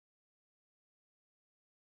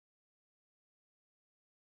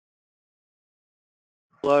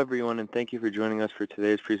Hello everyone, and thank you for joining us for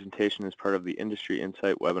today's presentation as part of the Industry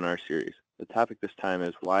Insight webinar series. The topic this time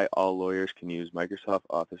is why all lawyers can use Microsoft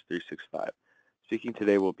Office 365. Speaking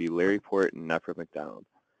today will be Larry Port and Nefra McDonald.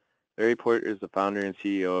 Larry Port is the founder and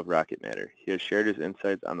CEO of Rocket Matter. He has shared his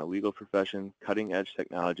insights on the legal profession, cutting-edge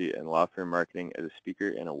technology, and law firm marketing as a speaker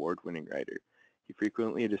and award-winning writer. He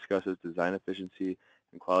frequently discusses design efficiency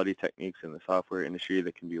and quality techniques in the software industry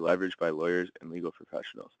that can be leveraged by lawyers and legal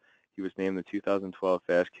professionals. He was named the 2012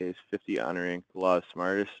 Fast Case 50 honoring the law's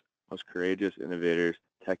smartest, most courageous innovators,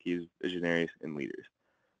 techies, visionaries, and leaders.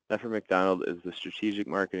 Nefra McDonald is the Strategic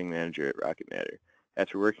Marketing Manager at Rocket Matter.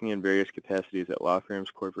 After working in various capacities at law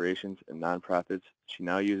firms, corporations, and nonprofits, she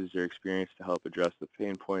now uses her experience to help address the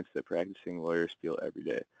pain points that practicing lawyers feel every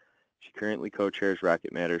day. She currently co-chairs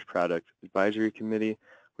Rocket Matter's Product Advisory Committee,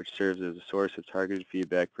 which serves as a source of targeted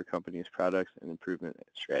feedback for companies' products and improvement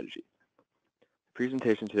strategy. The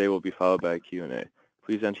presentation today will be followed by a Q&A.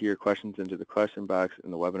 Please enter your questions into the question box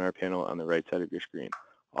in the webinar panel on the right side of your screen.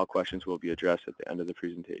 All questions will be addressed at the end of the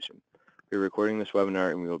presentation. We are recording this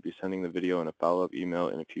webinar and we will be sending the video in a follow-up email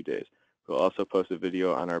in a few days. We'll also post a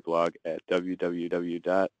video on our blog at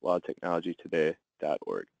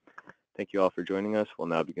www.lawtechnologytoday.org. Thank you all for joining us. We'll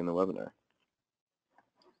now begin the webinar.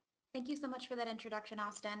 Thank you so much for that introduction,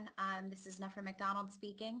 Austin. This is Nefra McDonald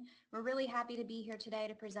speaking. We're really happy to be here today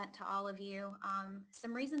to present to all of you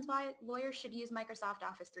some reasons why lawyers should use Microsoft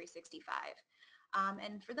Office 365.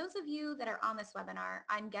 And for those of you that are on this webinar,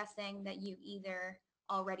 I'm guessing that you either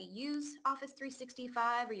already use Office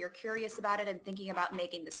 365 or you're curious about it and thinking about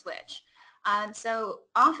making the switch. So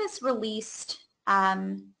Office released,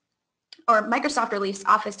 or Microsoft released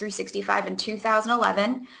Office 365 in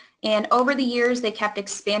 2011. And over the years, they kept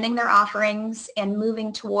expanding their offerings and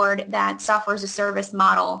moving toward that software as a service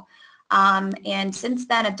model. And since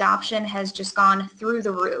then, adoption has just gone through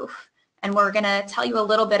the roof. And we're going to tell you a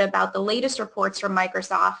little bit about the latest reports from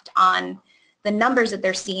Microsoft on the numbers that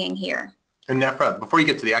they're seeing here. And Nefra, before you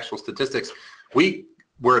get to the actual statistics,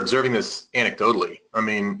 we're observing this anecdotally. I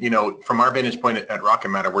mean, you know, from our vantage point at Rocket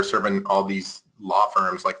Matter, we're serving all these law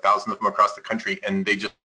firms, like thousands of them across the country, and they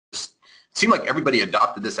just seem like everybody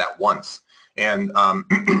adopted this at once. And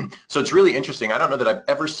so it's really interesting. I don't know that I've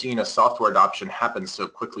ever seen a software adoption happen so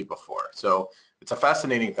quickly before. So it's a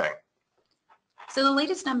fascinating thing. So the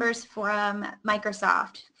latest numbers from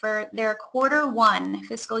Microsoft for their Q1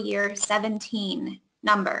 fiscal year 17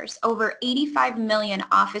 numbers, over 85 million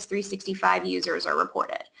Office 365 users are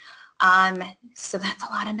reported. So that's a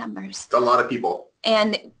lot of numbers. It's a lot of people.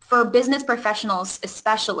 And for business professionals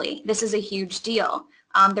especially, this is a huge deal.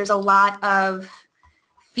 There's a lot of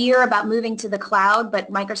fear about moving to the cloud,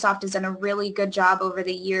 but Microsoft has done a really good job over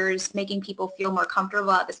the years making people feel more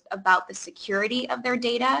comfortable about the security of their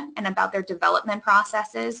data and about their development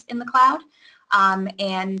processes in the cloud.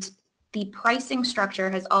 And the pricing structure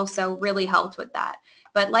has also really helped with that.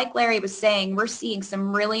 But like Larry was saying, we're seeing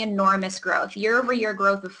some really enormous growth, year-over-year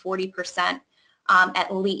growth of 40%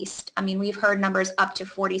 at least. I mean, we've heard numbers up to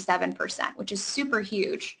 47%, which is super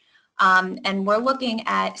huge. And we're looking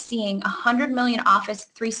at seeing 100 million Office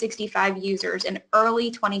 365 users in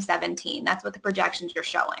early 2017. That's what the projections are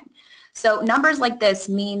showing. So numbers like this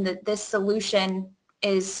mean that this solution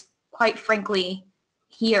is, quite frankly,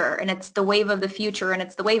 here, and it's the wave of the future, and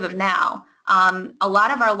it's the wave of now. A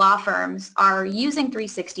lot of our law firms are using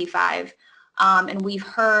 365, and we've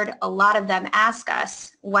heard a lot of them ask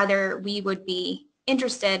us whether we would be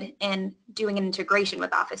interested in doing an integration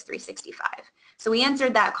with Office 365. So we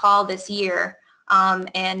answered that call this year,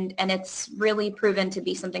 and it's really proven to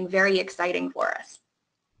be something very exciting for us.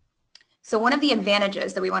 So one of the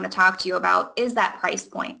advantages that we want to talk to you about is that price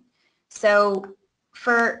point. So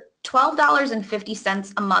for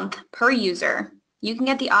 $12.50 a month per user, you can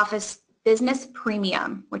get the Office Business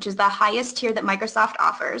Premium, which is the highest tier that Microsoft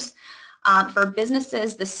offers. For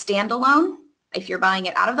businesses, the standalone, if you're buying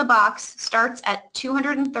it out of the box, starts at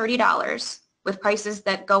 $230 with prices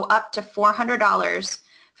that go up to $400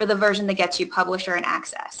 for the version that gets you Publisher and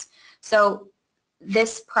Access. So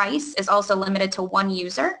this price is also limited to one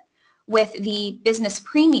user. With the Business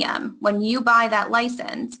Premium, when you buy that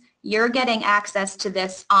license, you're getting access to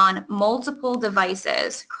this on multiple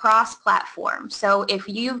devices, cross-platform. So if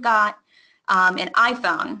you've got an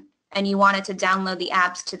iPhone and you wanted to download the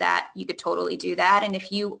apps to that, you could totally do that. And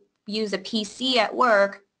if you use a PC at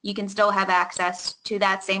work, you can still have access to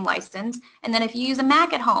that same license. And then if you use a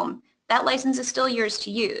Mac at home, that license is still yours to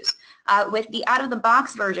use. With the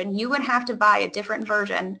out-of-the-box version, you would have to buy a different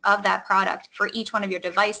version of that product for each one of your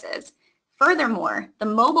devices. Furthermore, the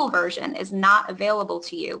mobile version is not available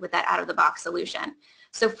to you with that out-of-the-box solution.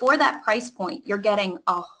 So for that price point, you're getting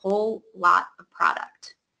a whole lot of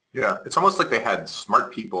product. Yeah, it's almost like they had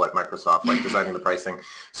smart people at Microsoft, like designing the pricing.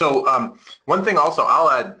 So one thing also I'll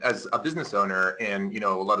add as a business owner, and a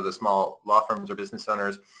lot of the small law firms are business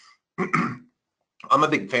owners, I'm a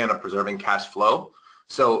big fan of preserving cash flow.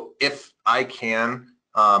 So if I can,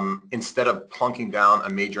 instead of plunking down a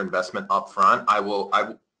major investment up front,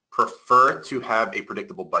 I prefer to have a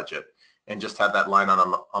predictable budget and just have that line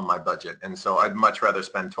on my budget. And so I'd much rather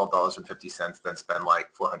spend $12.50 than spend like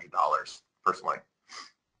 $400 personally.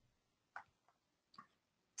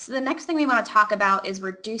 So the next thing we want to talk about is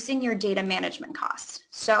reducing your data management costs.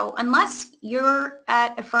 So unless you're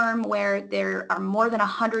at a firm where there are more than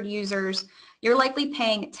 100 users, you're likely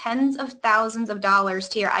paying tens of thousands of dollars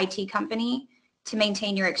to your IT company to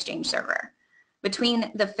maintain your Exchange server.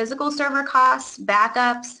 Between the physical server costs,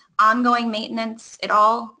 backups, ongoing maintenance, it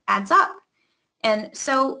all adds up. And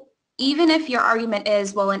so even if your argument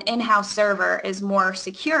is, well, an in-house server is more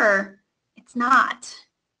secure, it's not.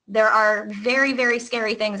 There are very, very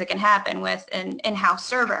scary things that can happen with an in-house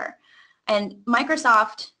server. And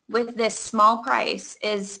Microsoft, with this small price,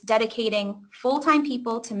 is dedicating full-time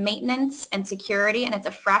people to maintenance and security, and it's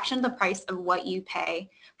a fraction of the price of what you pay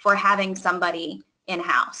for having somebody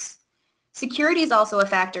in-house. Security is also a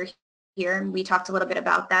factor here, and we talked a little bit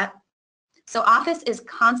about that. So Office is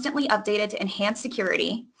constantly updated to enhance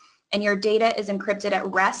security, and your data is encrypted at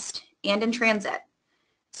rest and in transit.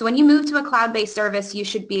 So when you move to a cloud-based service, you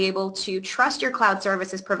should be able to trust your cloud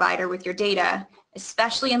services provider with your data,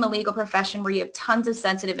 especially in the legal profession where you have tons of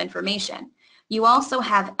sensitive information. You also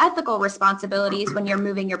have ethical responsibilities when you're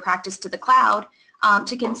moving your practice to the cloud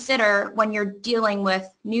to consider when you're dealing with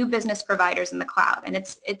new business providers in the cloud. And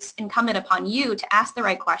it's incumbent upon you to ask the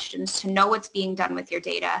right questions, to know what's being done with your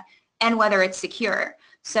data and whether it's secure.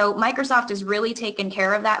 So Microsoft has really taken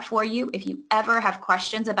care of that for you. If you ever have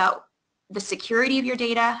questions about the security of your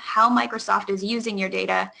data, how Microsoft is using your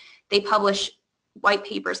data, they publish white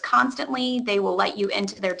papers constantly. They will let you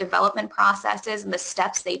into their development processes and the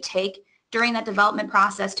steps they take during that development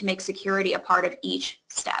process to make security a part of each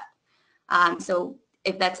step. So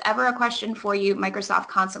if that's ever a question for you, Microsoft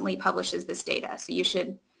constantly publishes this data. So you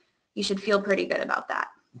should feel pretty good about that.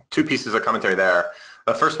 Two pieces of commentary there.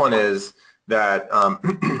 The first one is that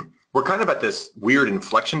we're kind of at this weird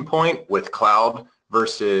inflection point with cloud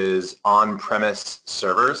versus on-premise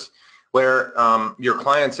servers, where your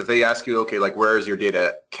clients, if they ask you, okay, like where is your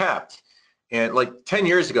data kept? And like 10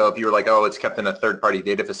 years ago, if you were like, oh, it's kept in a third-party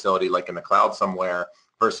data facility, like in the cloud somewhere,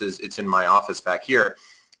 versus it's in my office back here,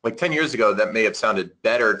 like 10 years ago, that may have sounded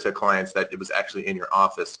better to clients that it was actually in your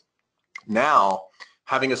office. Now,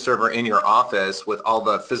 having a server in your office with all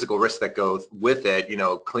the physical risks that go with it,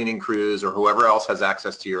 cleaning crews or whoever else has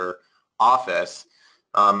access to your office,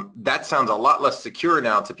 that sounds a lot less secure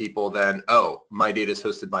now to people than, oh, my data is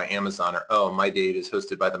hosted by Amazon, or oh, my data is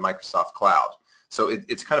hosted by the Microsoft Cloud. So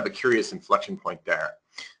it's kind of a curious inflection point there.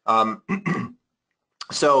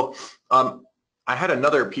 I had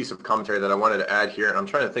another piece of commentary that I wanted to add here, and I'm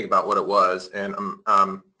trying to think about what it was, and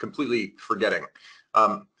I'm completely forgetting.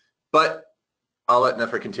 But I'll let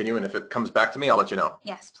Nefra continue, and if it comes back to me, I'll let you know.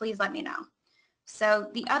 Yes, please let me know. So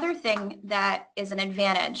the other thing that is an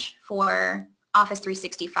advantage for Office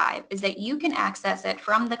 365 is that you can access it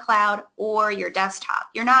from the cloud or your desktop.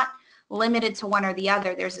 You're not limited to one or the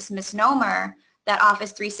other. There's this misnomer that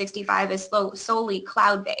Office 365 is solely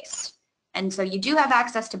cloud-based. And so you do have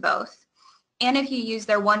access to both. And if you use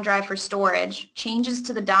their OneDrive for storage, changes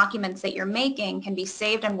to the documents that you're making can be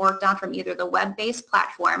saved and worked on from either the web-based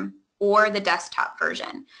platform or the desktop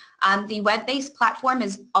version. The web-based platform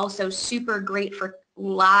is also super great for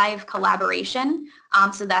live collaboration,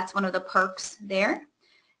 so that's one of the perks there.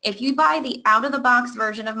 If you buy the out-of-the-box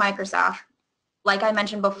version of Microsoft, like I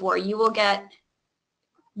mentioned before, you will get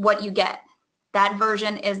what you get. That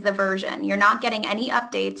version is the version. You're not getting any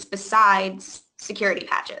updates besides security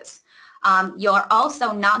patches. You're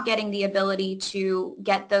also not getting the ability to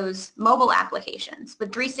get those mobile applications.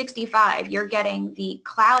 With 365, you're getting the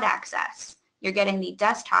cloud access, you're getting the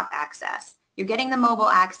desktop access, you're getting the mobile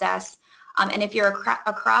access, and if you're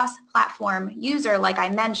a cross-platform user, like I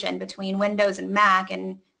mentioned, between Windows and Mac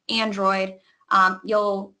and Android,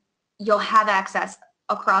 you'll have access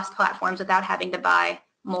across platforms without having to buy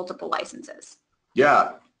multiple licenses.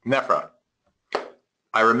 Yeah, Nefra,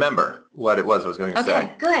 I remember what it was I was going to say.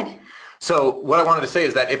 Okay, good. So what I wanted to say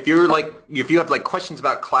is that if you have like questions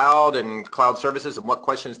about cloud and cloud services and what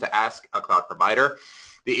questions to ask a cloud provider,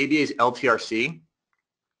 the ABA's LTRC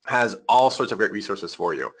has all sorts of great resources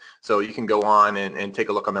for you. So you can go on and take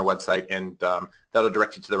a look on their website, and that'll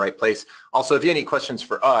direct you to the right place. Also, if you have any questions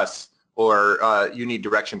for us, or you need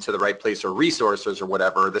direction to the right place or resources or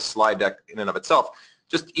whatever, this slide deck in and of itself,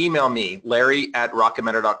 just email me,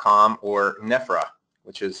 larry@rocketmatter.com, or Nefra,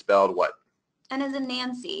 which is spelled what? N as in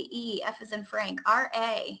Nancy, E, F as in Frank,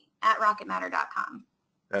 RA@rocketmatter.com.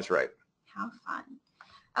 That's right. How fun.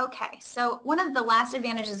 Okay, so one of the last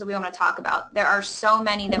advantages that we want to talk about, there are so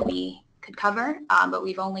many that we could cover, but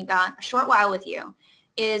we've only got a short while with you,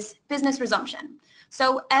 is business resumption.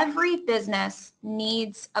 So every business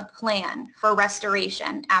needs a plan for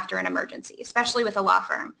restoration after an emergency, especially with a law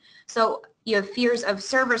firm. So you have fears of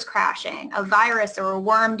servers crashing, a virus or a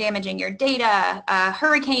worm damaging your data, a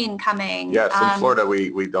hurricane coming. Yes, in Florida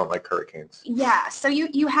we don't like hurricanes. Yeah, so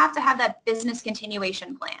you have to have that business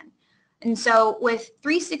continuation plan. And so with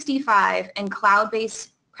 365 and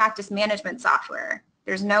cloud-based practice management software,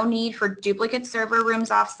 there's no need for duplicate server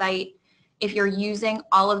rooms off-site if you're using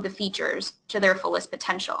all of the features to their fullest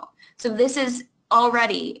potential. So this is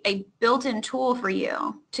already a built-in tool for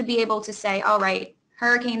you to be able to say, all right,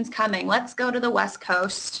 hurricane's coming, let's go to the West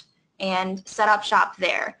Coast and set up shop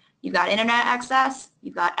there. You've got internet access,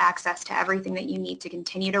 you've got access to everything that you need to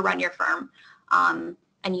continue to run your firm, and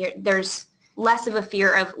there's less of a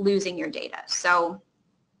fear of losing your data. So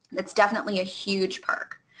that's definitely a huge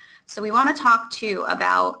perk. So we want to talk too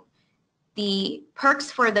about the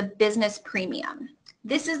perks for the business premium.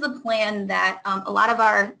 This is the plan that a lot of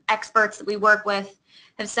our experts that we work with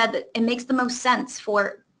have said that it makes the most sense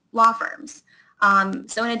for law firms.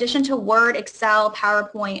 So in addition to Word, Excel,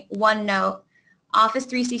 PowerPoint, OneNote, Office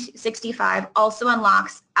 365 also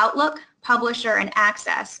unlocks Outlook, Publisher, and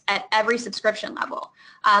Access at every subscription level.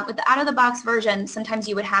 With the out-of-the-box version, sometimes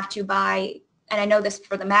you would have to buy, and I know this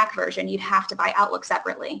for the Mac version, you'd have to buy Outlook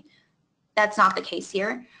separately. That's not the case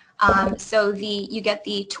here. So you get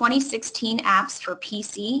the 2016 apps for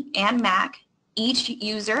PC and Mac. Each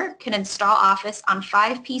user can install Office on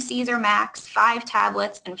 5 PCs or Macs, 5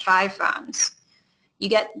 tablets, and 5 phones. You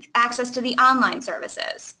get access to the online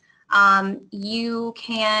services. You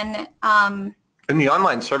can... And the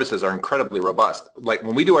online services are incredibly robust. Like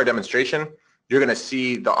when we do our demonstration, you're going to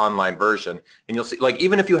see the online version, and you'll see, like,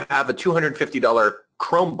 even if you have a $250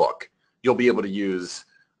 Chromebook, you'll be able to use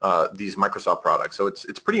these Microsoft products. So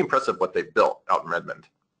it's pretty impressive what they've built out in Redmond.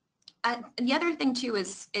 The other thing too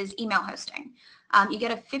is email hosting. You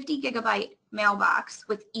get a 50 gigabyte mailbox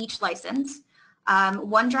with each license.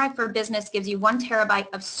 OneDrive for Business gives you 1 terabyte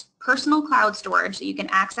of personal cloud storage that you can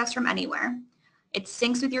access from anywhere. It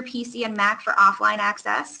syncs with your PC and Mac for offline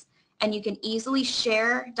access, and you can easily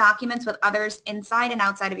share documents with others inside and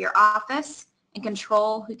outside of your office and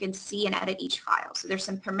control who can see and edit each file. So there's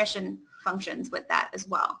some permission functions with that as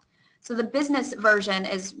well. So the business version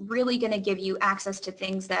is really going to give you access to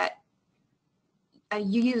things that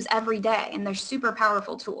you use every day, and they're super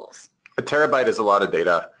powerful tools. A terabyte is a lot of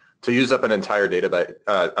data. To use up an entire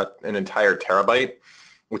terabyte,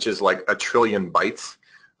 which is like 1 trillion bytes,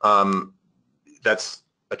 that's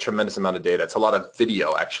a tremendous amount of data. It's a lot of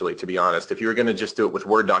video, actually, to be honest. If you were going to just do it with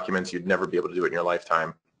Word documents, you'd never be able to do it in your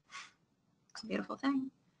lifetime. It's a beautiful thing.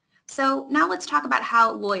 So now let's talk about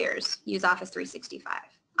how lawyers use Office 365.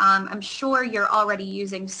 I'm sure you're already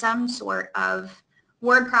using some sort of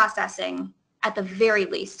word processing at the very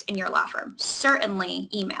least in your law firm, certainly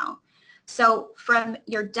email. So from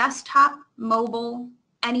your desktop, mobile,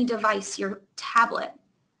 any device, your tablet,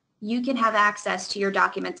 you can have access to your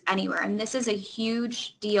documents anywhere. And this is a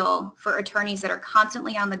huge deal for attorneys that are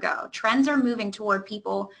constantly on the go. Trends are moving toward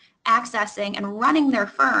people accessing and running their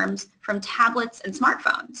firms from tablets and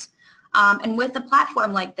smartphones. And with a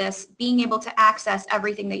platform like this, being able to access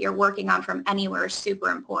everything that you're working on from anywhere is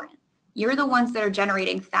super important. You're the ones that are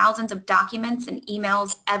generating thousands of documents and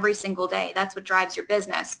emails every single day. That's what drives your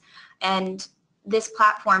business. And this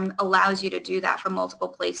platform allows you to do that from multiple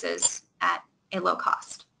places at a low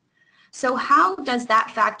cost. So how does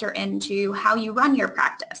that factor into how you run your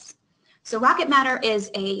practice? So Rocket Matter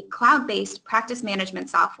is a cloud-based practice management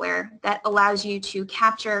software that allows you to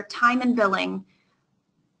capture time and billing,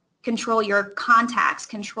 control your contacts,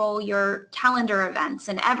 control your calendar events,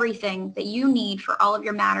 and everything that you need for all of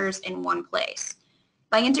your matters in one place.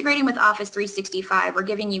 By integrating with Office 365, we're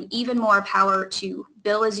giving you even more power to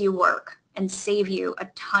bill as you work and save you a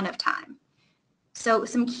ton of time. So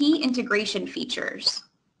some key integration features.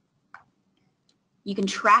 You can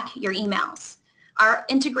track your emails. Our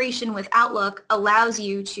integration with Outlook allows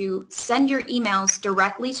you to send your emails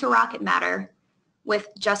directly to Rocket Matter with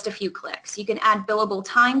just a few clicks. You can add billable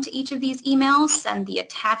time to each of these emails, send the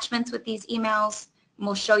attachments with these emails, and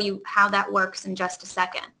we'll show you how that works in just a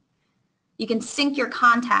second. You can sync your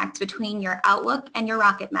contacts between your Outlook and your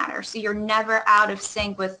Rocket Matter, so you're never out of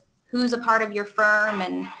sync with who's a part of your firm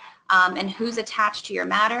and who's attached to your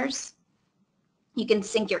matters. You can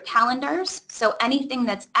sync your calendars, so anything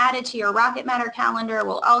that's added to your Rocket Matter calendar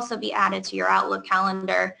will also be added to your Outlook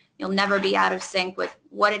calendar. You'll never be out of sync with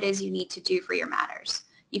what it is you need to do for your matters.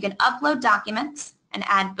 You can upload documents and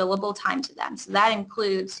add billable time to them. So that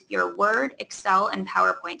includes your Word, Excel, and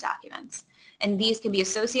PowerPoint documents. And these can be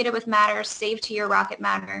associated with matters, saved to your Rocket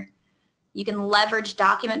Matter. You can leverage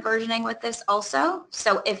document versioning with this also.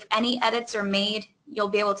 So if any edits are made, you'll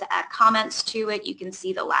be able to add comments to it. You can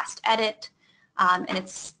see the last edit. And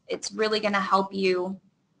it's really going to help you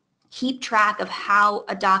keep track of how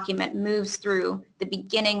a document moves through the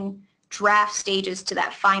beginning draft stages to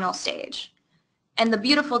that final stage. And the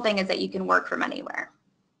beautiful thing is that you can work from anywhere.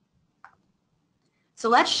 So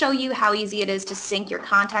let's show you how easy it is to sync your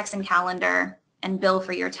contacts and calendar and bill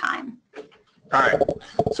for your time. All right,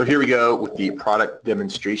 so here we go with the product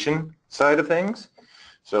demonstration side of things.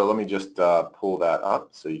 So let me just pull that up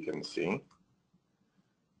so you can see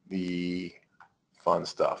the fun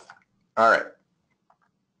stuff. All right.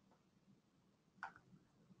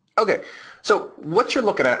 Okay, so what you're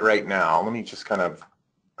looking at right now, let me just kind of,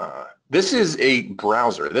 this is a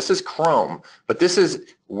browser. This is Chrome, but this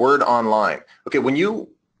is Word Online. Okay, when you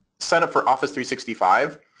sign up for Office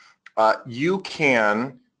 365, you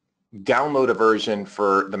can download a version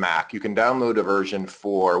for the Mac. You can download a version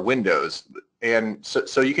for Windows. And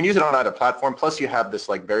so you can use it on either platform, plus you have this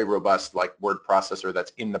like very robust like word processor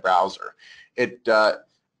that's in the browser.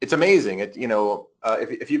 It's amazing.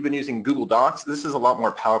 If you've been using Google Docs, this is a lot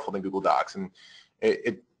more powerful than Google Docs. And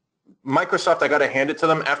Microsoft, I got to hand it to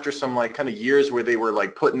them after some like kind of years where they were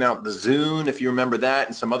like putting out the Zune, if you remember that,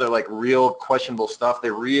 and some other like real questionable stuff. They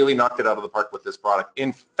really knocked it out of the park with this product.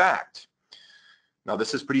 In fact, now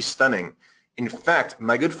this is pretty stunning. In fact,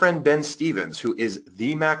 my good friend Ben Stevens, who is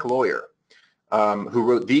the Mac lawyer, who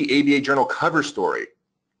wrote the ABA Journal cover story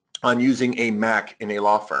on using a Mac in a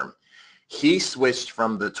law firm, he switched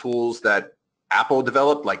from the tools that Apple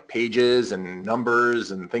developed, like Pages and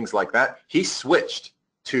Numbers and things like that. He switched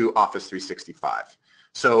to Office 365.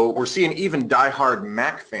 So we're seeing even diehard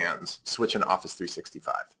Mac fans switch into Office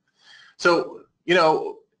 365. So,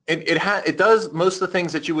 it does most of the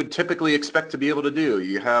things that you would typically expect to be able to do.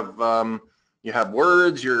 You have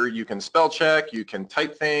words, you can spell check, you can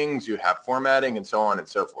type things, you have formatting, and so on and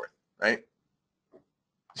so forth, right?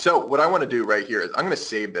 So what I want to do right here is I'm going to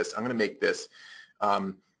save this. I'm going to make this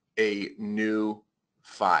a new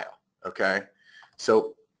file, okay?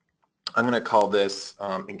 So I'm going to call this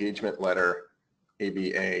engagement letter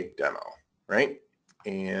ABA demo, right?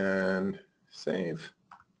 And save.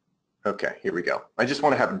 Okay, here we go. I just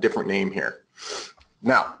want to have a different name here.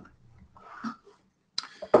 Now,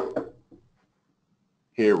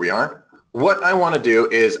 here we are. What I want to do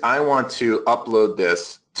is I want to upload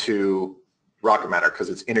this to Rocket Matter because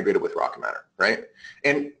it's integrated with Rocket Matter, right?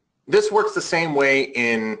 And this works the same way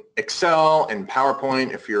in Excel and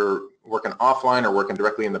PowerPoint if you're working offline or working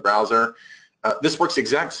directly in the browser. This works the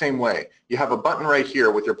exact same way. You have a button right here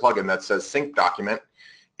with your plugin that says Sync Document.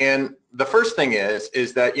 And the first thing is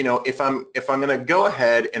that, if I'm going to go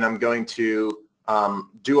ahead and I'm going to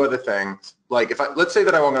do other things, like let's say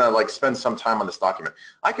that I'm going to like spend some time on this document,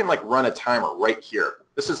 I can like run a timer right here.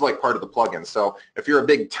 This is like part of the plugin. So if you're a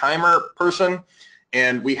big timer person,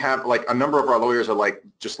 and we have like a number of our lawyers are like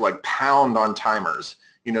just like pound on timers,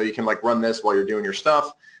 you can like run this while you're doing your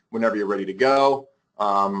stuff whenever you're ready to go.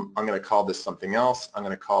 I'm going to call this something else. I'm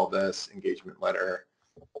going to call this engagement letter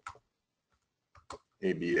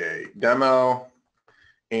ABA demo,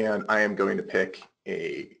 and I am going to pick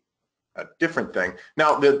a different thing.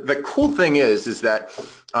 Now, the cool thing is that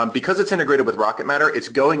because it's integrated with Rocket Matter, it's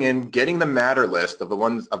going in, getting the matter list of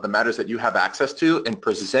the matters that you have access to, and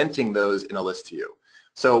presenting those in a list to you.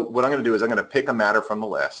 So what I'm going to do is I'm going to pick a matter from the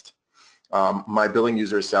list. My billing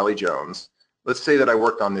user is Sally Jones. Let's say that I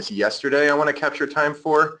worked on this yesterday. I want to capture time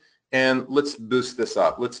for, and let's boost this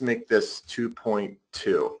up. Let's make this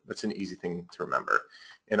 2.2. That's an easy thing to remember.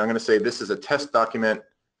 And I'm going to say this is a test document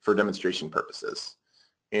for demonstration purposes.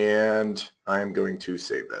 And I'm going to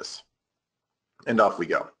save this. And off we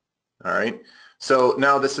go. All right. So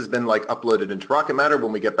now this has been like uploaded into Rocket Matter.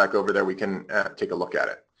 When we get back over there, we can take a look at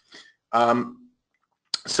it.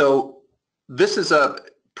 So this is a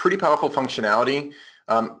pretty powerful functionality.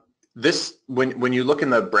 When you look in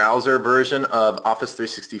the browser version of Office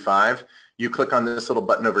 365, you click on this little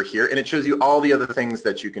button over here, and it shows you all the other things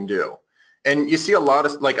that you can do. And you see a lot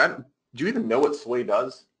of, like, do you even know what Sway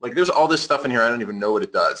does? Like there's all this stuff in here, I don't even know what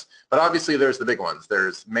it does. But obviously there's the big ones.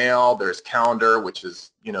 There's Mail, there's Calendar, which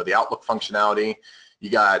is, you know, the Outlook functionality. You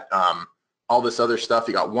got all this other stuff.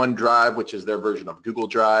 You got OneDrive, which is their version of Google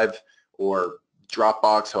Drive or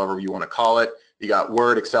Dropbox, however you want to call it. You got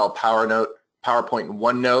Word, Excel, PowerPoint, and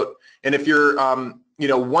OneNote. And if you're, you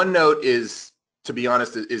know, OneNote is, to be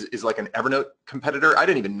honest, is like an Evernote competitor. I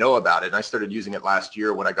didn't even know about it, and I started using it last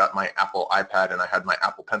year when I got my Apple iPad and I had my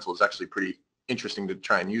Apple Pencil. It's actually pretty interesting to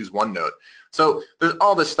try and use OneNote. So there's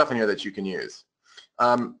all this stuff in here that you can use.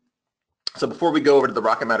 So before we go over to the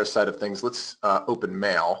Rocket Matter side of things, let's open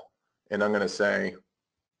Mail, and I'm going to say,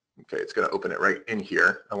 okay, it's going to open it right in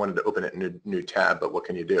here. I wanted to open it in a new tab, but what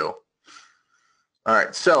can you do? All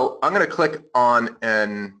right, so I'm going to click on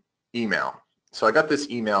an email. So I got this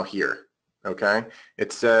email here. Okay,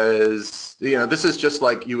 it says, you know, this is just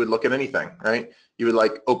like you would look at anything, right? You would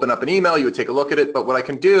like open up an email, you would take a look at it, but what I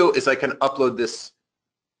can do is I can upload this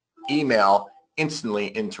email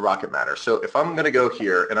instantly into Rocket Matter. So if I'm going to go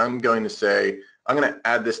here and I'm going to say, I'm going to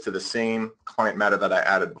add this to the same client matter that I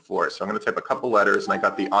added before. So I'm going to type a couple letters, and I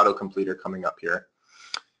got the auto completer coming up here.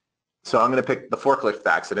 So I'm going to pick the forklift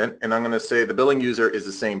accident, and I'm going to say the billing user is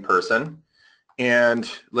the same person. And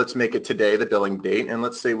let's make it today, the billing date. And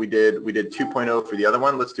let's say we did 2.0 for the other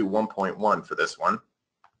one. Let's do 1.1 for this one.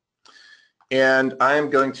 And I'm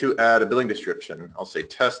going to add a billing description. I'll say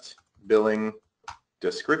test billing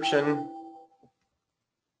description.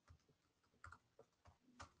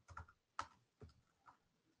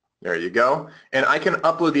 There you go. And I can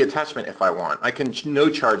upload the attachment if I want. I can no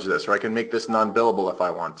charge this, or I can make this non-billable if I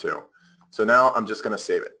want to. So now I'm just going to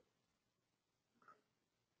save it.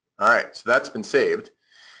 All right, so that's been saved.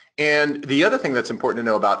 And the other thing that's important to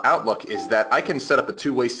know about Outlook is that I can set up a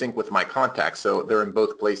two-way sync with my contacts, so they're in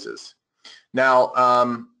both places. Now,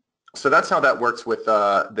 so that's how that works with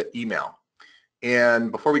the email.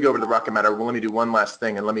 And before we go over to the Rocket Matter, well, let me do one last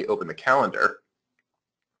thing, and let me open the calendar.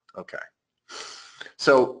 Okay.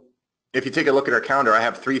 So if you take a look at our calendar, I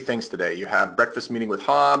have 3 things today. You have breakfast meeting with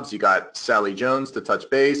Hobbs, you got Sally Jones to touch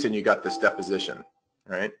base, and you got this deposition,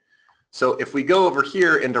 right? So if we go over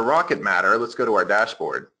here into Rocket Matter, let's go to our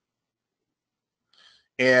dashboard.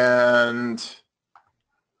 And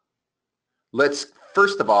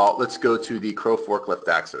first of all, let's go to the Crow forklift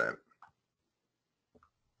accident.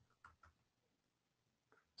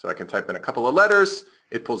 So I can type in a couple of letters.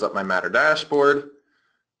 It pulls up my Matter dashboard.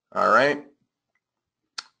 All right.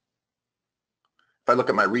 If I look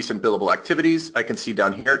at my recent billable activities, I can see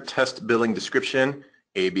down here, test billing description,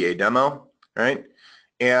 ABA demo, right?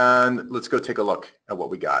 And let's go take a look at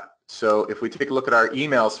what we got. So if we take a look at our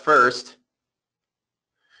emails first,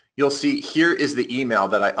 you'll see here is the email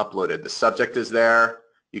that I uploaded. The subject is there.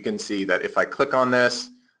 You can see that if I click on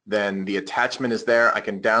this, then the attachment is there. I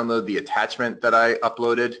can download the attachment that I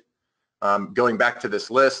uploaded. Going back to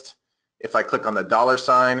this list, if I click on the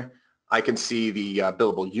 $, I can see the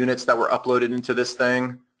billable units that were uploaded into this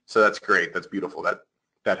thing. So that's great. That's beautiful.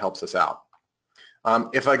 That helps us out.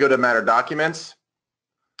 If I go to Matter Documents,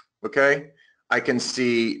 okay, I can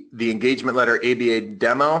see the engagement letter ABA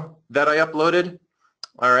demo that I uploaded.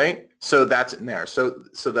 All right, so that's in there. So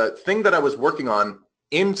the thing that I was working on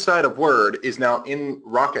inside of Word is now in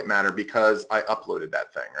Rocket Matter because I uploaded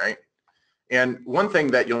that thing, right? And one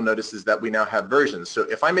thing that you'll notice is that we now have versions. So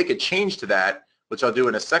if I make a change to that, which I'll do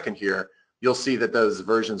in a second here, you'll see that those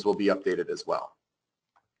versions will be updated as well.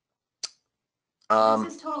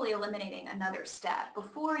 This is totally eliminating another step.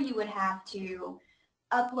 Before you would have to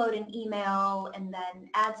upload an email and then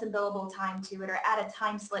add some billable time to it, or add a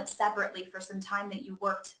time slip separately for some time that you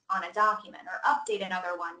worked on a document, or update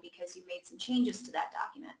another one because you made some changes to that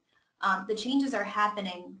document. The changes are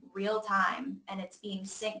happening real time, and it's being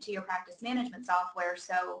synced to your practice management software,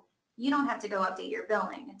 so you don't have to go update your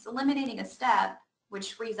billing. It's eliminating a step,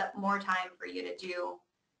 which frees up more time for you to do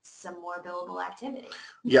some more billable activity.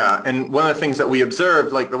 Yeah, and one of the things that we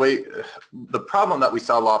observed, like the problem that we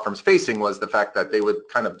saw law firms facing was the fact that they would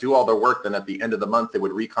kind of do all their work, then at the end of the month they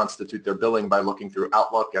would reconstitute their billing by looking through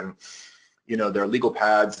Outlook and, you know, their legal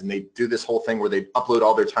pads, and they do this whole thing where they upload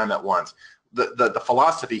all their time at once. The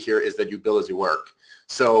philosophy here is that you bill as you work.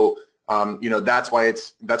 So you know, that's why you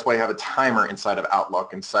have a timer inside of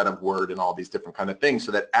Outlook, inside of Word, and all these different kind of things,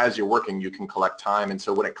 so that as you're working you can collect time. And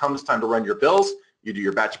so when it comes time to run your bills, you do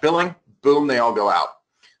your batch billing, boom, they all go out.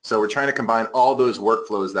 So we're trying to combine all those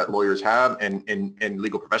workflows that lawyers have and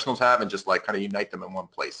legal professionals have, and just like kind of unite them in one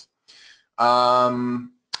place. All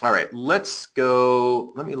right, let's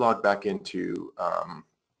go. Let me log back into,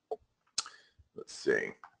 let's see.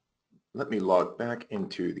 Let me log back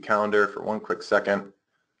into the calendar for one quick second.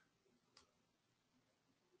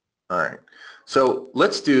 All right. So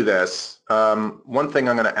let's do this. One thing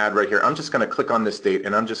I'm going to add right here, I'm just going to click on this date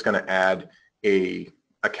and I'm just going to add a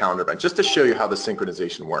calendar event just to show you how the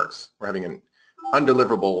synchronization works. We're having an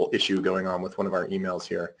undeliverable issue going on with one of our emails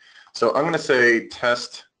here. So I'm going to say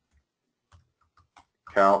test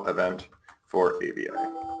cal event for ABI,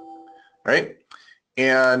 right?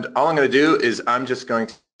 And all I'm going to do is I'm just going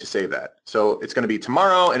to save that. So it's going to be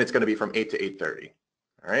tomorrow and it's going to be from 8 to 8:30,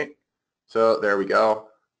 all right? So there we go.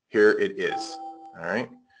 Here it is, all right?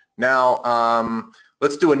 Now,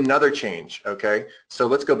 let's do another change, okay? So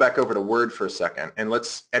let's go back over to Word for a second and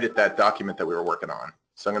let's edit that document that we were working on.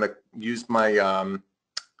 So I'm going to use my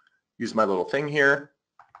little thing here,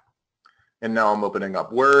 and now I'm opening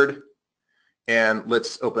up Word, and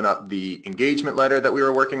let's open up the engagement letter that we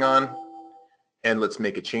were working on, and let's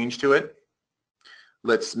make a change to it.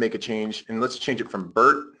 Let's make a change, and let's change it from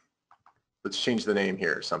Bert. Let's change the name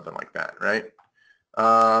here, something like that, right?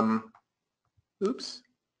 Oops.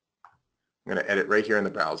 I'm going to edit right here in the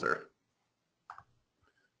browser.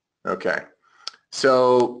 Okay.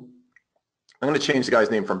 So I'm going to change the guy's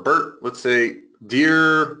name from Bert. Let's say,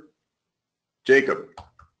 Dear Jacob.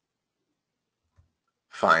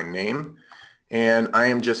 Fine name. And I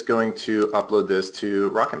am just going to upload this to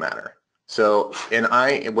Rocket Matter. So, and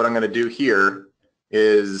what I'm going to do here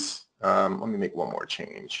is, let me make one more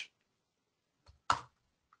change.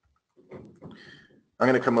 I'm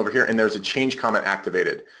going to come over here and there's a change comment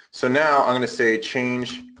activated. So now I'm going to say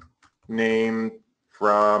change name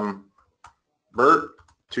from Bert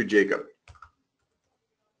to Jacob.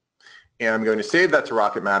 And I'm going to save that to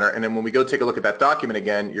Rocket Matter, and then when we go take a look at that document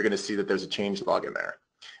again, you're going to see that there's a change log in there.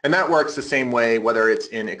 And that works the same way whether it's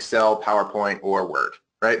in Excel, PowerPoint, or Word,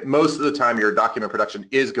 right? Most of the time your document production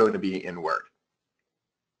is going to be in Word.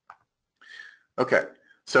 Okay,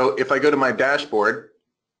 so if I go to my dashboard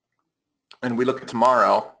and we look at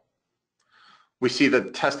tomorrow, we see the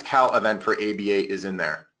test cal event for ABA is in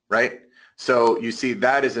there, right? So you see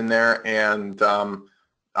that is in there, and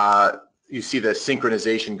you see the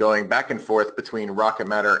synchronization going back and forth between Rocket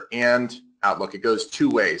Matter and Outlook. It goes two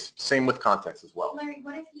ways. Same with context as well. Larry,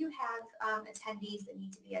 what if you have attendees that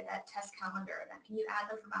need to be at that test calendar event? Can you add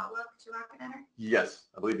them from Outlook to Rocket Matter? Yes,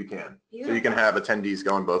 I believe you can. Beautiful. So you can have attendees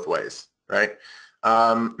going both ways, right?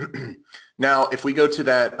 Now, if we go to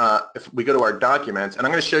that, if we go to our documents, and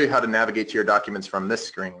I'm going to show you how to navigate to your documents from this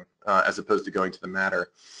screen as opposed to going to the Matter.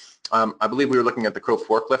 I believe we were looking at the Crow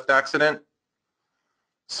forklift accident.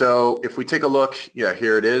 So if we take a look, yeah,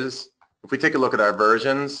 here it is. If we take a look at our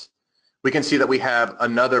versions, we can see that we have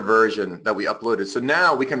another version that we uploaded. So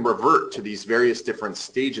now we can revert to these various different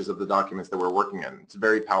stages of the documents that we're working in. It's a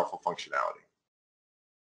very powerful functionality.